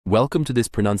Welcome to this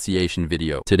pronunciation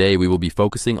video. Today we will be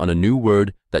focusing on a new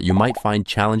word that you might find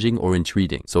challenging or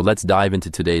intriguing. So let's dive into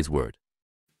today's word.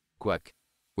 Quoique,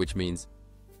 which means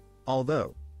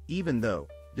although, even though,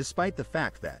 despite the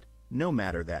fact that, no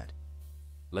matter that.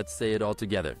 Let's say it all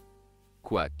together.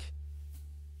 Quoique.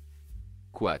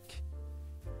 Quoique.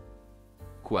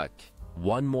 Quoique.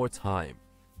 One more time.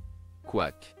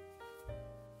 Quoique.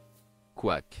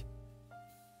 Quoique.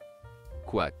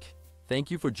 Quoique. Thank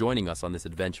you for joining us on this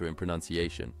adventure in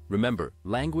pronunciation. Remember,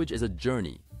 language is a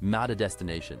journey, not a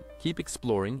destination. Keep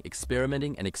exploring,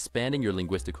 experimenting, and expanding your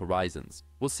linguistic horizons.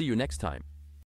 We'll see you next time.